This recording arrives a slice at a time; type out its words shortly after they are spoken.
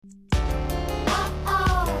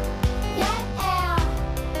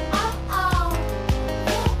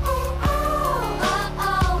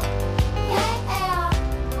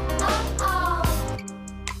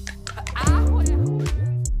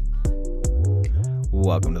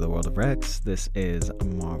Welcome to the world of Rex. This is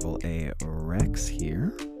Marvel A. Rex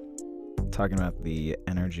here, talking about the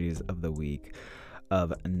energies of the week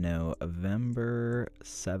of November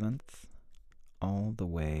 7th all the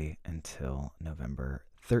way until November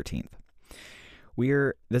 13th.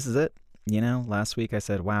 This is it. Last week I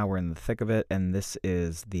said, wow, we're in the thick of it, and this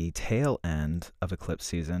is the tail end of eclipse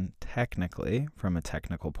season, technically, from a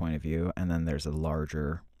technical point of view, and then there's a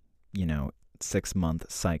larger,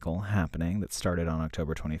 6-month cycle happening that started on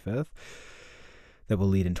October 25th that will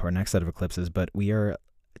lead into our next set of eclipses, but we are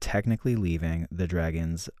technically leaving the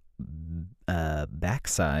dragon's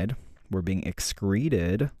backside. We're being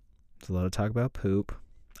excreted. There's a lot of talk about poop.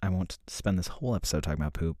 I won't spend this whole episode talking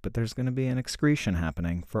about poop, but there's going to be an excretion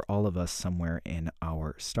happening for all of us somewhere in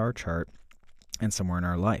our star chart and somewhere in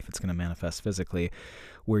our life. It's going to manifest physically,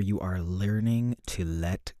 where you are learning to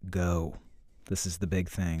let go. This is the big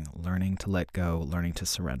thing, learning to let go, learning to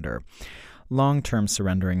surrender. Long-term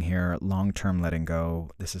surrendering here, long-term letting go.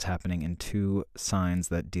 This is happening in two signs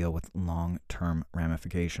that deal with long-term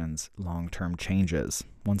ramifications, long-term changes.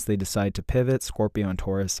 Once they decide to pivot, Scorpio and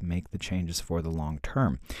Taurus make the changes for the long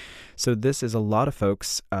term. So this is a lot of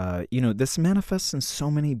folks, this manifests in so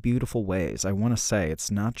many beautiful ways. I want to say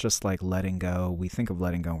it's not just like letting go. We think of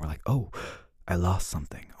letting go and we're like, oh, I lost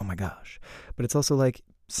something. Oh my gosh. But it's also like,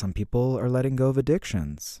 some people are letting go of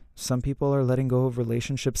addictions. Some people are letting go of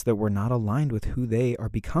relationships that were not aligned with who they are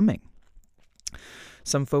becoming.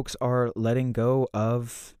 Some folks are letting go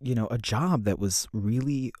of, a job that was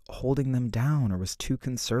really holding them down or was too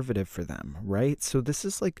conservative for them, right? So this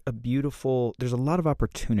is like there's a lot of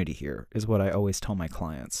opportunity here, is what I always tell my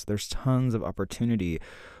clients. There's tons of opportunity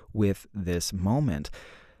with this moment.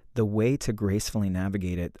 The way to gracefully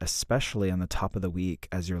navigate it, especially on the top of the week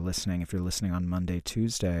as you're listening, if you're listening on Monday,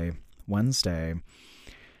 Tuesday, Wednesday,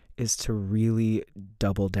 is to really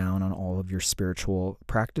double down on all of your spiritual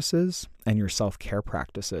practices and your self-care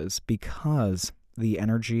practices, because the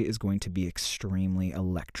energy is going to be extremely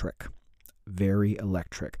electric, very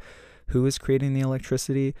electric. Who is creating the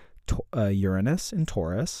electricity? Uranus in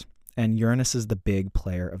Taurus, and Uranus is the big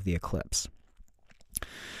player of the eclipse.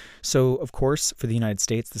 So, of course, for the United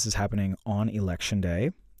States, this is happening on Election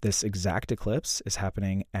Day. This exact eclipse is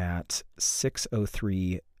happening at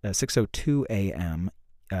 6:02 a.m.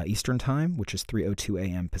 Eastern Time, which is 3:02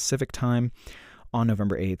 a.m. Pacific Time, on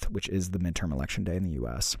November 8th, which is the midterm election day in the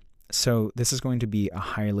U.S. So this is going to be a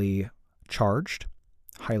highly charged,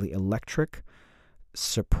 highly electric,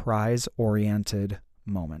 surprise-oriented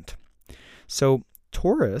moment. So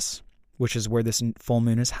Taurus, which is where this full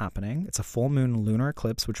moon is happening. It's a full moon lunar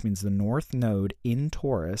eclipse, which means the north node in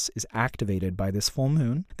Taurus is activated by this full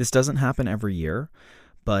moon. This doesn't happen every year,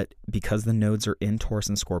 but because the nodes are in Taurus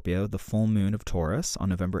and Scorpio, the full moon of Taurus on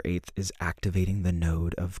November 8th is activating the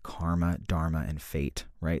node of karma, dharma, and fate,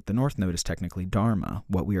 right? The north node is technically dharma,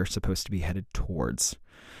 what we are supposed to be headed towards.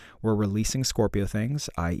 We're releasing Scorpio things,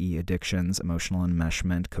 i.e. addictions, emotional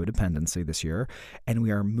enmeshment, codependency this year, and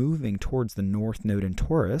we are moving towards the north node in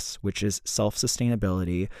Taurus, which is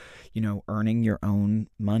self-sustainability, earning your own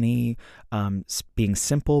money, being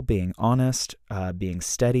simple, being honest, being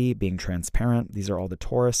steady, being transparent. These are all the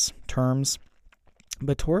Taurus terms.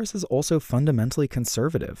 But Taurus is also fundamentally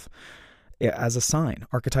conservative as a sign,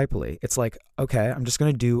 archetypally. It's like, okay, I'm just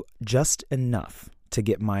going to do just enough to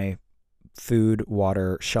get my food,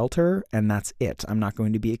 water, shelter, and that's it. I'm not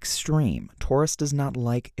going to be extreme. Taurus does not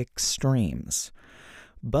like extremes.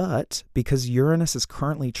 But because Uranus is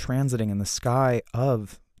currently transiting in the sky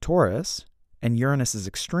of Taurus, and Uranus is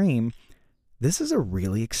extreme, this is a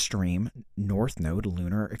really extreme North Node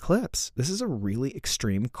lunar eclipse. This is a really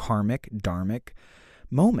extreme karmic, dharmic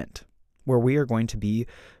moment where we are going to be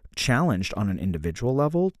challenged on an individual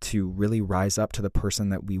level to really rise up to the person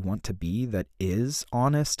that we want to be, that is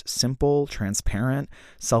honest, simple, transparent,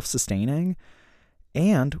 self-sustaining,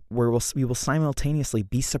 and where we will simultaneously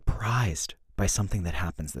be surprised by something that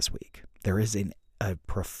happens this week. There is a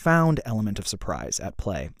profound element of surprise at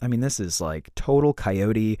play. I mean, this is like total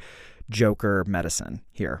Coyote Joker medicine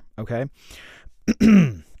here, okay?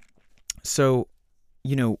 So,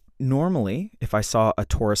 normally, if I saw a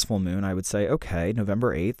Taurus full moon, I would say, okay,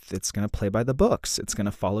 November 8th, it's going to play by the books. It's going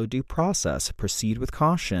to follow due process, proceed with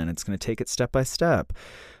caution. It's going to take it step by step.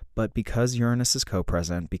 But because Uranus is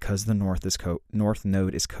co-present, because the North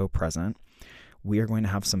Node is co-present, we are going to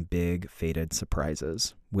have some big fated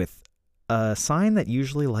surprises with a sign that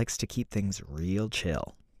usually likes to keep things real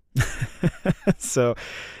chill. So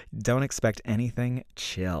don't expect anything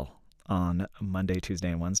chill on Monday,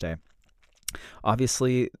 Tuesday, and Wednesday.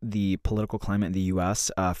 Obviously, the political climate in the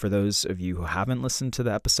U.S., for those of you who haven't listened to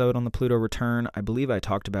the episode on the Pluto return, I believe I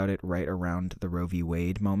talked about it right around the Roe v.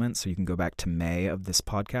 Wade moment. So you can go back to May of this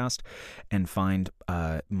podcast and find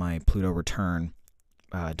my Pluto return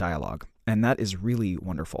dialogue. And that is really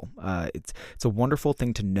wonderful. It's a wonderful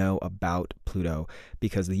thing to know about Pluto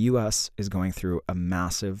because the U.S. is going through a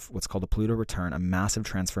massive, what's called a Pluto return, a massive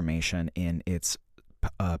transformation in its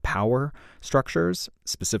power structures,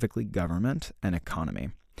 specifically government and economy.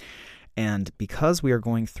 And because we are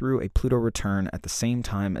going through a Pluto return at the same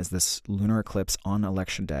time as this lunar eclipse on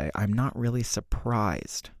election day, I'm not really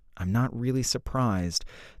surprised.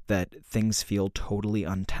 That things feel totally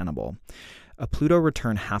untenable. A Pluto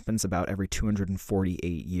return happens about every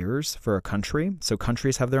 248 years for a country. So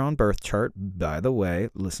countries have their own birth chart. By the way,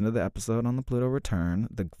 listen to the episode on the Pluto return.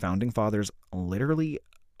 The founding fathers literally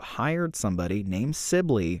hired somebody named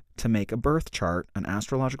Sibley to make a birth chart, an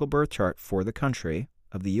astrological birth chart for the country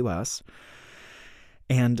of the U.S.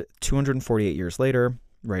 And 248 years later,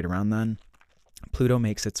 right around then, Pluto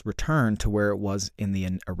makes its return to where it was in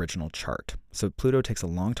the original chart. So Pluto takes a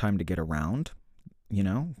long time to get around.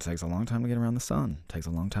 It takes a long time to get around the sun. It takes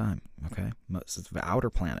a long time, okay? It's the outer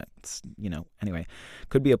planet. Anyway,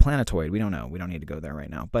 could be a planetoid. We don't know. We don't need to go there right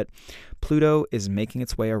now. But Pluto is making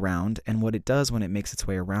its way around, and what it does when it makes its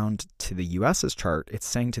way around to the U.S.'s chart, it's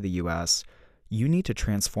saying to the U.S., you need to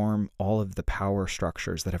transform all of the power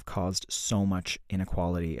structures that have caused so much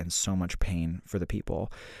inequality and so much pain for the people.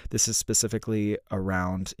 This is specifically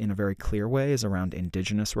around, in a very clear way, is around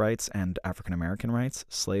indigenous rights and African American rights,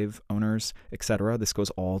 slave owners, etc. This goes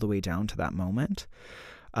all the way down to that moment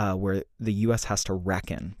where the U.S. has to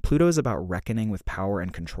reckon. Pluto is about reckoning with power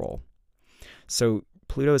and control. So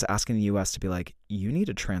Pluto is asking the U.S. to be like, you need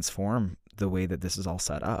to transform the way that this is all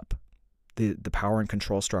set up. The power and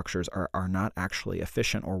control structures are not actually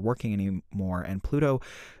efficient or working anymore. And Pluto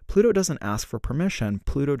doesn't ask for permission.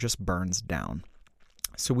 Pluto just burns down.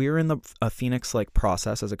 So we are in a Phoenix-like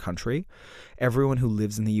process as a country. Everyone who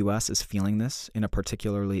lives in the U.S. is feeling this in a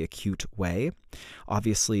particularly acute way.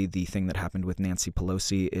 Obviously, the thing that happened with Nancy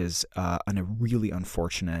Pelosi is a really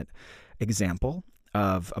unfortunate example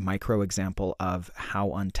of a micro example of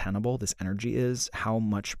how untenable this energy is, how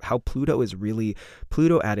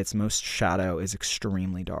Pluto at its most shadow is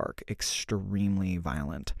extremely dark, extremely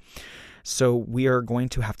violent. So we are going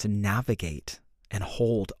to have to navigate and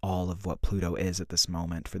hold all of what Pluto is at this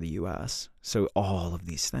moment for the U.S. So all of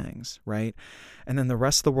these things, right? And then the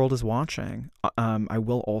rest of the world is watching. I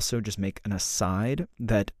will also just make an aside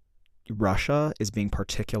that Russia is being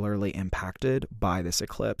particularly impacted by this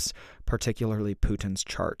eclipse, particularly Putin's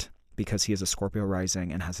chart, because he is a Scorpio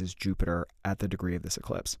rising and has his Jupiter at the degree of this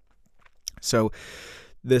eclipse. So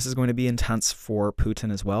this is going to be intense for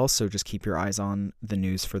Putin as well, so just keep your eyes on the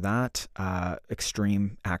news for that.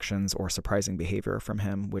 Extreme actions or surprising behavior from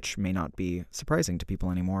him, which may not be surprising to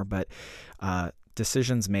people anymore, but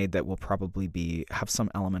decisions made that will probably have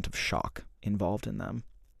some element of shock involved in them.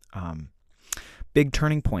 Big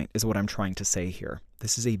turning point is what I'm trying to say here.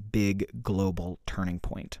 This is a big global turning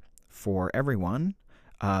point for everyone,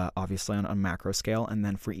 obviously on a macro scale, and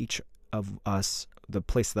then for each of us, the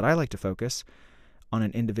place that I like to focus, on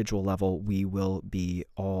an individual level, we will be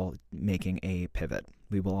all making a pivot.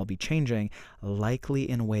 We will all be changing, likely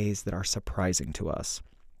in ways that are surprising to us.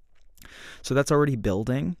 So that's already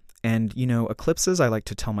building. And, eclipses, I like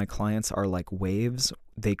to tell my clients, are like waves.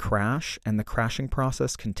 They crash, and the crashing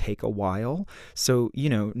process can take a while. So,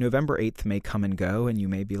 November 8th may come and go, and you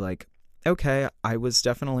may be like, okay, I was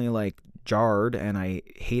definitely jarred, and I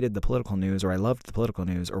hated the political news, or I loved the political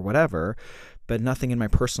news, or whatever, but nothing in my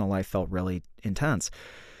personal life felt really intense.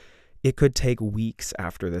 It could take weeks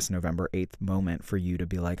after this November 8th moment for you to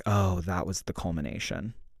be like, oh, that was the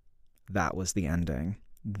culmination. That was the ending.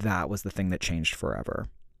 That was the thing that changed forever.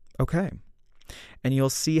 Okay. And you'll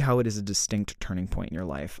see how it is a distinct turning point in your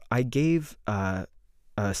life. I gave a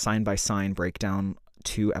sign-by-sign breakdown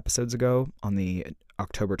 2 episodes ago on the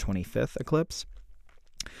October 25th eclipse.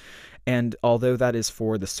 And although that is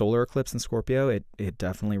for the solar eclipse in Scorpio, it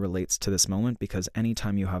definitely relates to this moment, because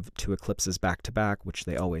anytime you have 2 eclipses back to back, which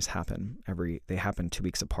they always happen, they happen 2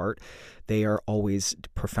 weeks apart, they are always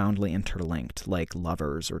profoundly interlinked, like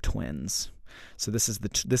lovers or twins. So this is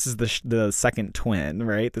the second twin,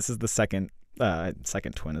 right? This is the second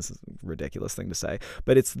twin is a ridiculous thing to say,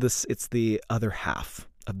 but it's the other half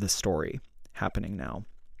of the story happening now.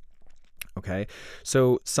 Okay,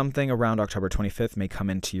 so something around October 25th may come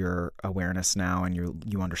into your awareness now, and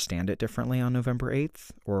you understand it differently on November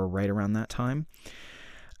 8th or right around that time.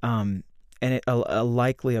 And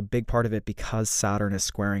likely a big part of it, because Saturn is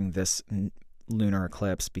squaring this lunar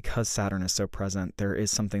eclipse, because Saturn is so present, there is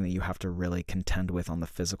something that you have to really contend with on the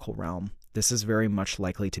physical realm. This is very much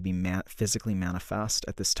likely to be physically manifest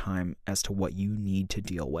at this time as to what you need to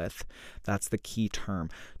deal with. That's the key term.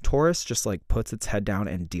 Taurus just like puts its head down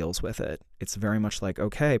and deals with it. It's very much like,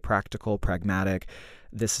 okay, practical, pragmatic.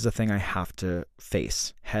 This is a thing I have to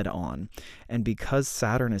face head on. And because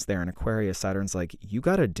Saturn is there in Aquarius, Saturn's like, you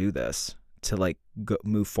got to do this to like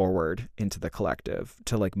move forward into the collective,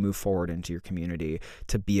 to like move forward into your community,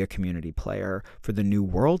 to be a community player for the new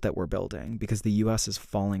world that we're building, because the US is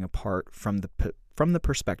falling apart from the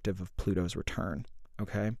perspective of Pluto's return.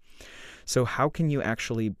 Okay. So how can you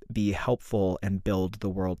actually be helpful and build the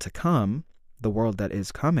world to come, the world that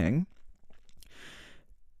is coming?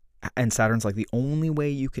 And Saturn's like, the only way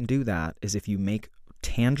you can do that is if you make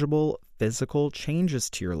tangible physical changes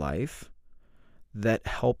to your life that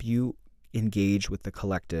help you engage with the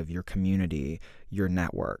collective, your community, your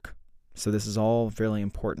network. So this is all really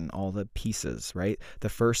important, all the pieces, right? The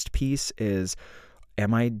first piece is,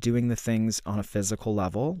 am I doing the things on a physical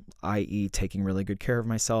level, i.e. taking really good care of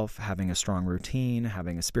myself, having a strong routine,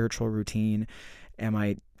 having a spiritual routine? Am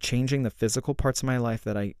I changing the physical parts of my life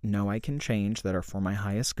that I know I can change, that are for my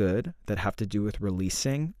highest good, that have to do with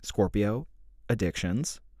releasing, Scorpio,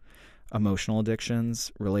 addictions, emotional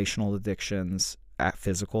addictions, relational addictions,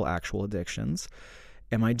 physical, actual addictions?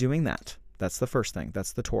 Am I doing that? That's the first thing.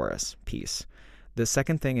 That's the Taurus piece. The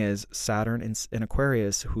second thing is Saturn in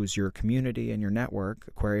Aquarius, who's your community and your network.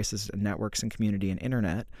 Aquarius is networks and community and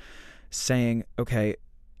internet, saying, okay,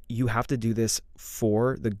 you have to do this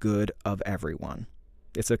for the good of everyone.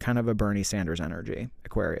 It's a kind of a Bernie Sanders energy,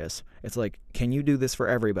 Aquarius. It's like, can you do this for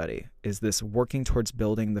everybody? Is this working towards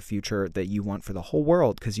building the future that you want for the whole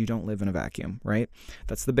world? Because you don't live in a vacuum, right?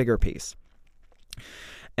 That's the bigger piece.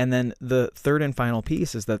 And then the third and final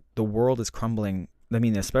piece is that the world is crumbling. I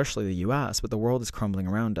mean, especially the US, but the world is crumbling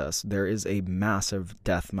around us. There is a massive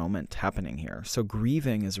death moment happening here. So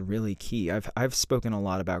grieving is really key. I've spoken a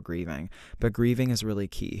lot about grieving, but grieving is really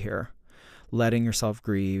key here. Letting yourself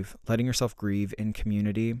grieve in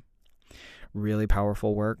community, really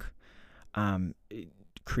powerful work.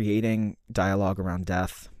 Creating dialogue around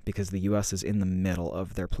death, because the US is in the middle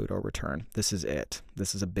of their Pluto return. This is it.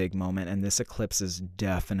 This is a big moment, and this eclipse is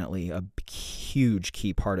definitely a huge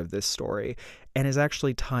key part of this story, and is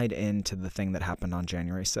actually tied into the thing that happened on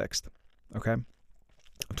January 6th, okay,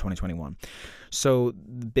 of 2021. So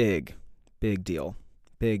big deal.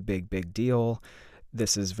 Big deal.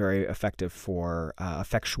 This is very effective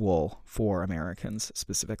effectual for Americans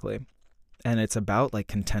specifically. And it's about like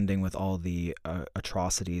contending with all the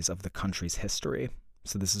atrocities of the country's history.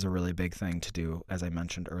 So this is a really big thing to do, as I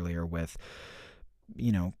mentioned earlier, with,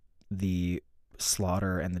 the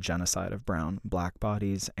slaughter and the genocide of black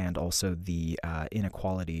bodies, and also the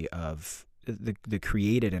inequality of the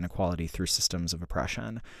created inequality through systems of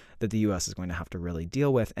oppression that the U.S. is going to have to really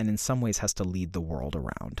deal with, and in some ways has to lead the world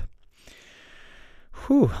around.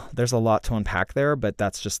 There's a lot to unpack there, but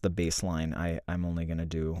that's just the baseline. I'm only going to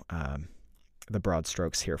do the broad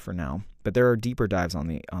strokes here for now, but there are deeper dives on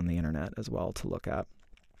the internet as well to look at.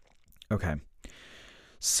 Okay,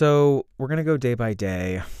 so we're going to go day by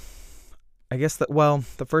day. I guess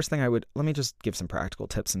the first thing let me just give some practical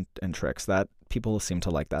tips and tricks that people seem to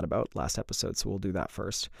like that about last episode, so we'll do that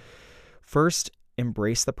first. First,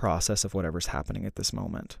 embrace the process of whatever's happening at this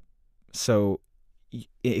moment. So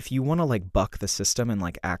if you want to like buck the system and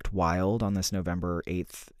like act wild on this November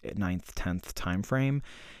 8th, 9th, 10th time frame,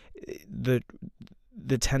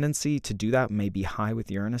 the tendency to do that may be high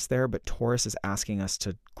with Uranus there, but Taurus is asking us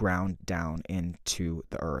to ground down into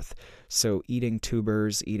the earth. So eating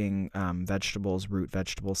tubers, eating vegetables, root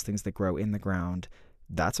vegetables, things that grow in the ground,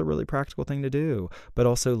 that's a really practical thing to do. But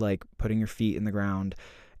also like putting your feet in the ground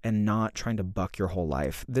and not trying to buck your whole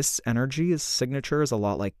life. This energy signature is a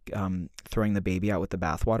lot like throwing the baby out with the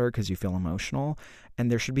bathwater because you feel emotional,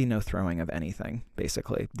 and there should be no throwing of anything,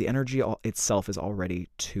 basically. The energy itself is already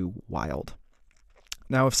too wild.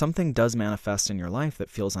 Now, if something does manifest in your life that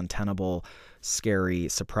feels untenable, scary,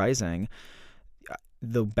 surprising,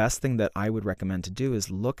 the best thing that I would recommend to do is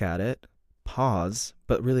look at it, pause,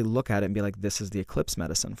 but really look at it and be like, this is the eclipse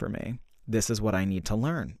medicine for me. This is what I need to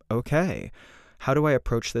learn. Okay. How do I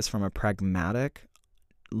approach this from a pragmatic,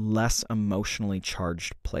 less emotionally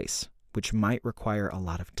charged place, which might require a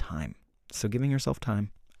lot of time? So giving yourself time,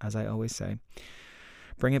 as I always say.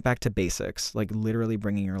 Bring it back to basics, like literally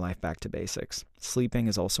bringing your life back to basics. Sleeping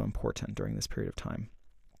is also important during this period of time.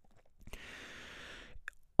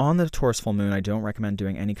 On the Taurus full moon, I don't recommend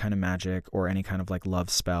doing any kind of magic or any kind of like love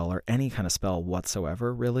spell or any kind of spell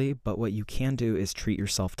whatsoever, really. But what you can do is treat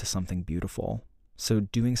yourself to something beautiful. So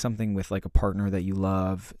doing something with like a partner that you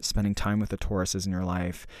love, spending time with the Tauruses in your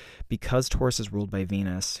life, because Taurus is ruled by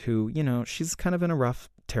Venus, who, she's kind of in a rough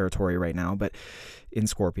territory right now, but in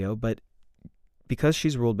Scorpio, but because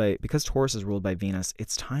Taurus is ruled by Venus,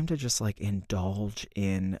 it's time to just like indulge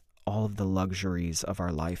in all of the luxuries of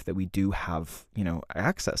our life that we do have,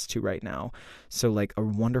 access to right now. So like a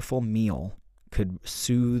wonderful meal could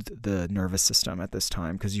soothe the nervous system at this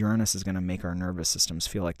time, because Uranus is going to make our nervous systems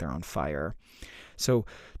feel like they're on fire. So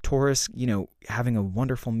Taurus, having a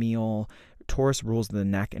wonderful meal. Taurus rules the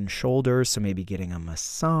neck and shoulders, so maybe getting a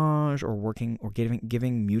massage or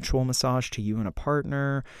giving mutual massage to you and a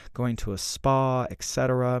partner, going to a spa,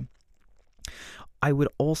 etc. I would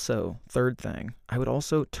also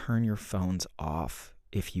turn your phones off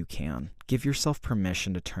if you can. Give yourself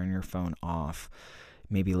permission to turn your phone off.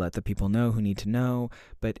 Maybe let the people know who need to know,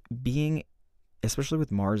 but especially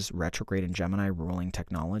with Mars retrograde in Gemini ruling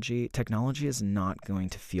technology is not going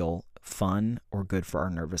to feel fun or good for our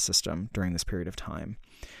nervous system during this period of time.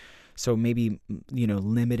 So maybe,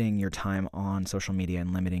 limiting your time on social media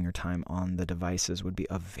and limiting your time on the devices would be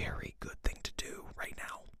a very good thing to do right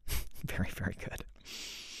now. Very, very good.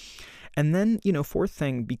 And then, fourth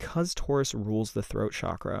thing, because Taurus rules the throat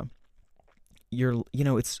chakra,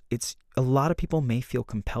 it's a lot of people may feel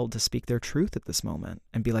compelled to speak their truth at this moment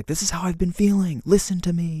and be like, this is how I've been feeling. Listen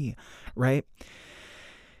to me, right?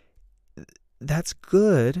 That's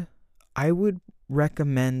good. I would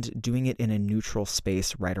recommend doing it in a neutral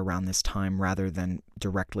space right around this time rather than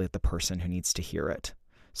directly at the person who needs to hear it.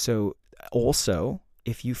 So also,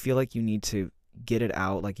 if you feel like you need to get it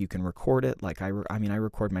out, like you can record it. Like I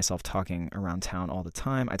record myself talking around town all the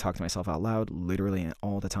time. I talk to myself out loud literally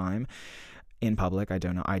all the time in public. I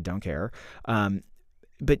don't care.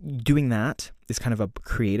 But doing that is kind of a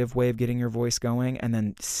creative way of getting your voice going. And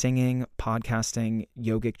then singing, podcasting,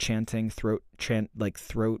 yogic chanting, throat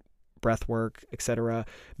breath work, etc.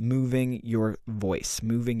 Moving your voice,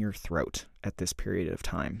 moving your throat at this period of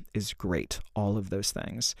time is great. All of those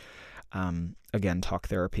things. Again, talk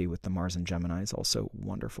therapy with the Mars and Gemini is also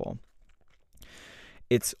wonderful.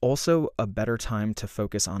 It's also a better time to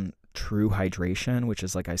focus on true hydration, which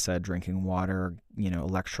is, like I said, drinking water,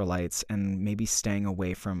 electrolytes, and maybe staying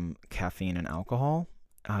away from caffeine and alcohol,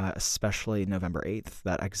 especially November 8th,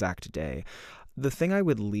 that exact day. The thing I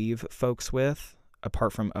would leave folks with,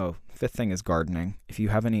 apart from, fifth thing is gardening. If you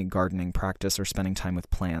have any gardening practice or spending time with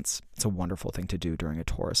plants, it's a wonderful thing to do during a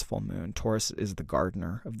Taurus full moon. Taurus is the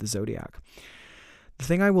gardener of the zodiac. The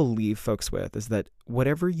thing I will leave folks with is that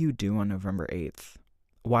whatever you do on November 8th,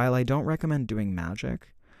 while I don't recommend doing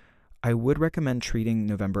magic, I would recommend treating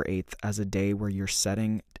November 8th as a day where you're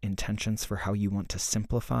setting intentions for how you want to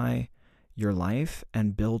simplify your life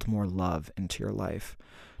and build more love into your life.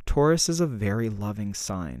 Taurus is a very loving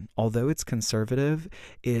sign. Although it's conservative,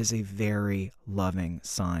 it is a very loving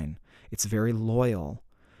sign. It's very loyal,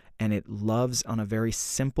 and it loves on a very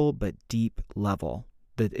simple but deep level.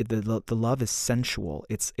 The love is sensual.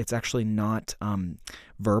 It's actually not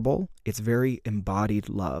verbal. It's very embodied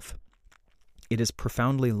love. It is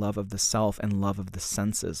profoundly love of the self and love of the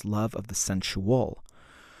senses, love of the sensual.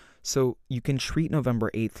 So you can treat November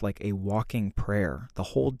 8th like a walking prayer. The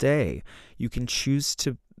whole day, you can choose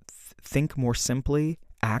to think more simply,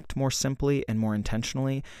 act more simply and more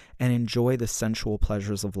intentionally, and enjoy the sensual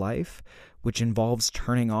pleasures of life, which involves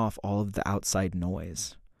turning off all of the outside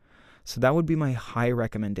noise. So that would be my high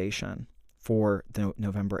recommendation for the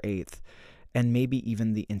November 8th, and maybe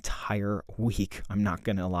even the entire week. I'm not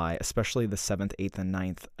going to lie, especially the 7th, 8th, and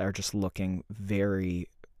 9th are just looking very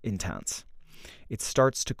intense. It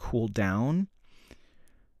starts to cool down.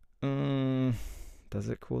 Does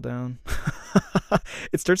it cool down?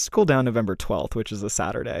 It starts to cool down November 12th, which is a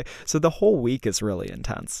Saturday. So the whole week is really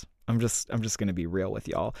intense. I'm just going to be real with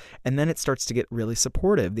y'all. And then it starts to get really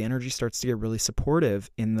supportive. The energy starts to get really supportive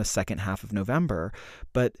in the second half of November.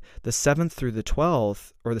 But the 7th through the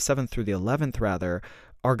 12th, or the 7th through the 11th rather,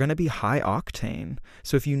 are going to be high octane.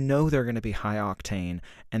 So if you know they're going to be high octane,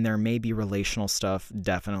 and there may be relational stuff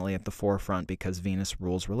definitely at the forefront because Venus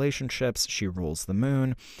rules relationships, she rules the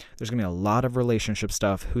moon. There's going to be a lot of relationship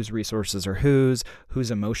stuff, whose resources are whose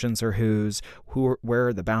emotions are whose, where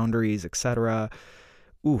are the boundaries, etc.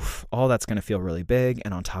 Oof, all that's going to feel really big,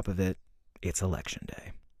 and on top of it, it's election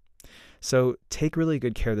day. So take really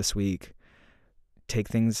good care this week. Take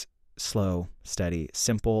things slow, steady,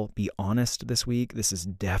 simple. Be honest this week. This is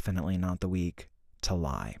definitely not the week to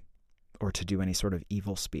lie or to do any sort of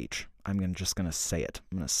evil speech. I'm just going to say it.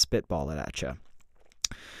 I'm going to spitball it at you.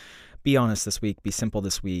 Be honest this week. Be simple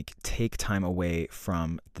this week. Take time away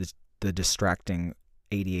from the distracting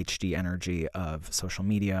ADHD energy of social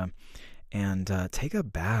media, and take a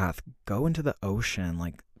bath, go into the ocean,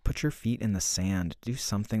 like put your feet in the sand, do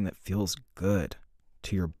something that feels good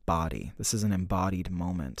to your body. This is an embodied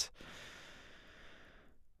moment.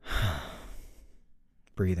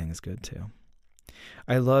 Breathing is good too.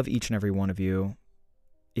 I love each and every one of you.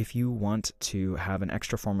 If you want to have an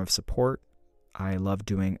extra form of support, I love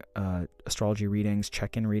doing astrology readings,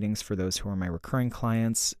 check-in readings for those who are my recurring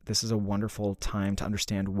clients. This is a wonderful time to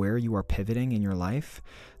understand where you are pivoting in your life.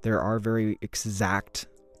 There are very exact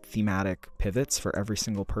thematic pivots for every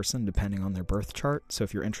single person depending on their birth chart. So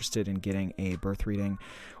if you're interested in getting a birth reading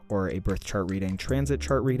or a birth chart reading, transit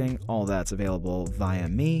chart reading, all that's available via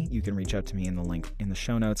me. You can reach out to me in the link in the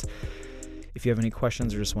show notes. If you have any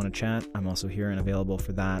questions or just want to chat, I'm also here and available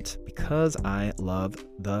for that because I love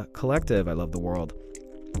the collective. I love the world.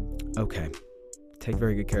 Okay. Take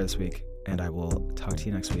very good care this week, and I will talk to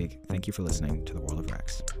you next week. Thank you for listening to The World of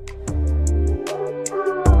Rex.